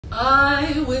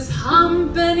I was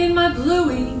humping in my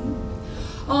bluey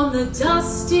on the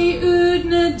dusty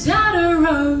Oodnadatta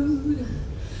road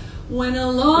when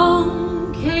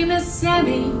along came a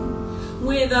semi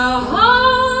with a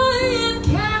high and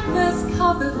canvas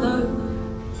covered load.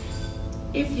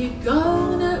 If you're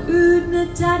gonna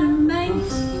Oodnadatta,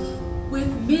 mate,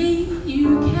 with me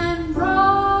you can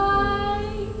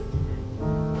ride.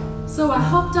 So I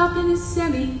hopped up in his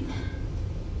semi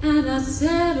and I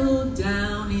settled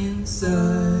down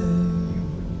inside.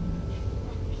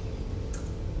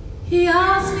 He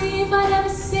asked me if I'd ever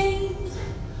seen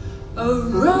a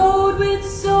road with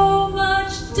so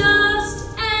much dust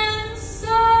and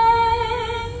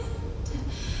sand.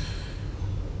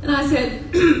 And I said,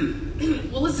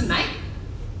 well, listen, mate,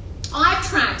 I've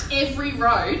tracked every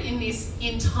road in this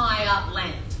entire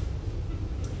land.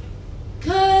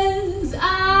 'Cause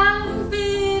I've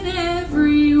been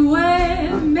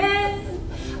everywhere, man.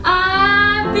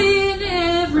 I've been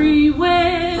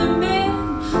everywhere,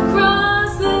 man.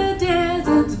 Cross the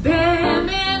deserts bare,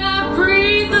 man. I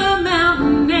breathe the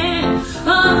mountain air.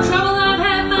 Of trouble I've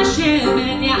had my share,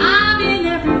 man. Yeah, I've been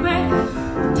everywhere.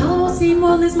 Tullamore,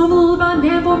 Seymour, Lismore, Mooloolaba,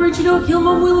 Nambour, Maroochydore,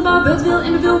 Kilmore, Willowbar, Birdsville,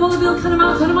 Inverville, Wallabill,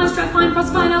 Cunnamulla, Connemara, Strathpine,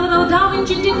 Proserpine, Alabama, Darwin,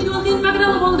 Gin, Thin,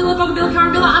 Mackinac, Walladilla, Bogabilla,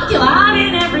 Carrabilla, Upkill. I've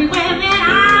been everywhere, man.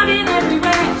 I've been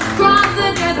everywhere. Cross the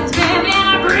deserts bare, man.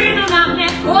 I breathe the mountain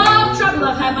air. Oh, trouble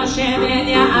I've had my share, man.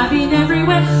 Yeah, I've been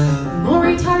everywhere.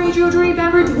 Moree, Taree, Georgia,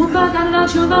 Bambridge, Woomba, Gunnedah,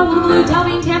 Chilliwack, Woolloomooloo,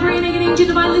 Darwin, Tambourine, Engadine,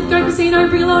 Jindabyne, Lithgow, Casino,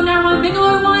 Brigalow, Narromine,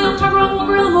 Bangalow, Wyong, Tuggerah,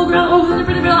 Walgarilla, Mulgrilla, Overland,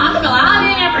 Britterville, Underville. I've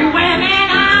been everywhere, man.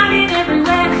 I've been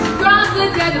everywhere. Cross the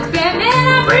deserts bare, man.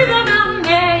 I breathe the mountain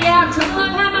air. Yeah, trouble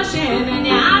I've had my share, man.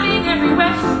 Yeah, I've been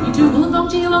everywhere. You do Wollongong,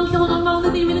 Geelong, Killongong, Mole,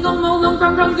 Libby, Minnegong, Molong,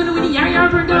 Grong, Grong, Goonawinnie, Yarra, Yarra,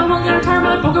 Burgara, Wongarra,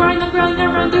 Tarrabine, Bogarine, Nungarra,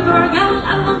 Narra, Dubara, Gallon,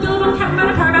 Adelon, Billabong,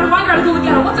 Catamata, Parramatta, Wangara,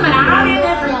 Goolagara. What's the matter? I've been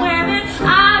everywhere, man.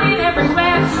 I've been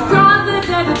everywhere. Cross the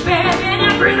deserts bare, man.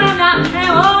 I breathe the mountain air.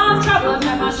 Oh, trouble I've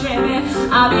had my share, man.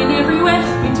 I've been everywhere.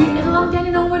 Been to Italogue,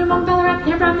 Dandenong, Woodamong, Ballarat,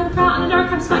 Canberra, Middleprow, Unnadatta,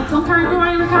 Crabspike, Cloncurry,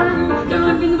 Rory, Ricardo,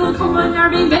 Darwin, Bingaville, Coleman,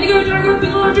 Narrabeen, Bendigo, Dargo,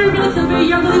 Bingalow, Jurbilla, Tilbury,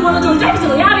 Yongley, Walladoo,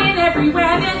 Jamesilly. I've been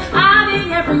everywhere, man. I've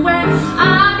been everywhere.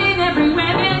 I've been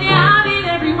everywhere, man. Yeah, I've been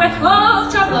everywhere. Oh,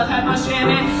 trouble I've had my share,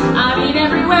 man. I've been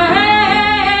everywhere.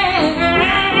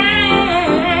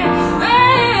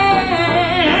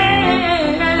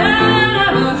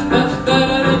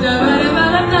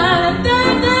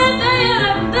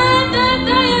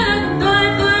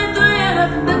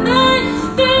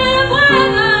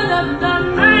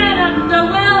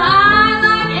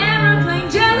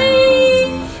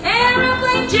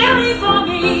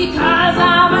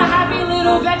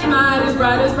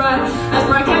 As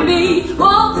bright can be.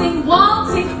 Waltzing,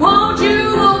 waltzing, won't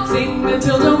you waltzing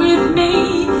Matilda with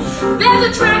me? There's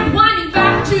a track winding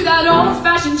back to that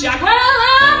old-fashioned shack where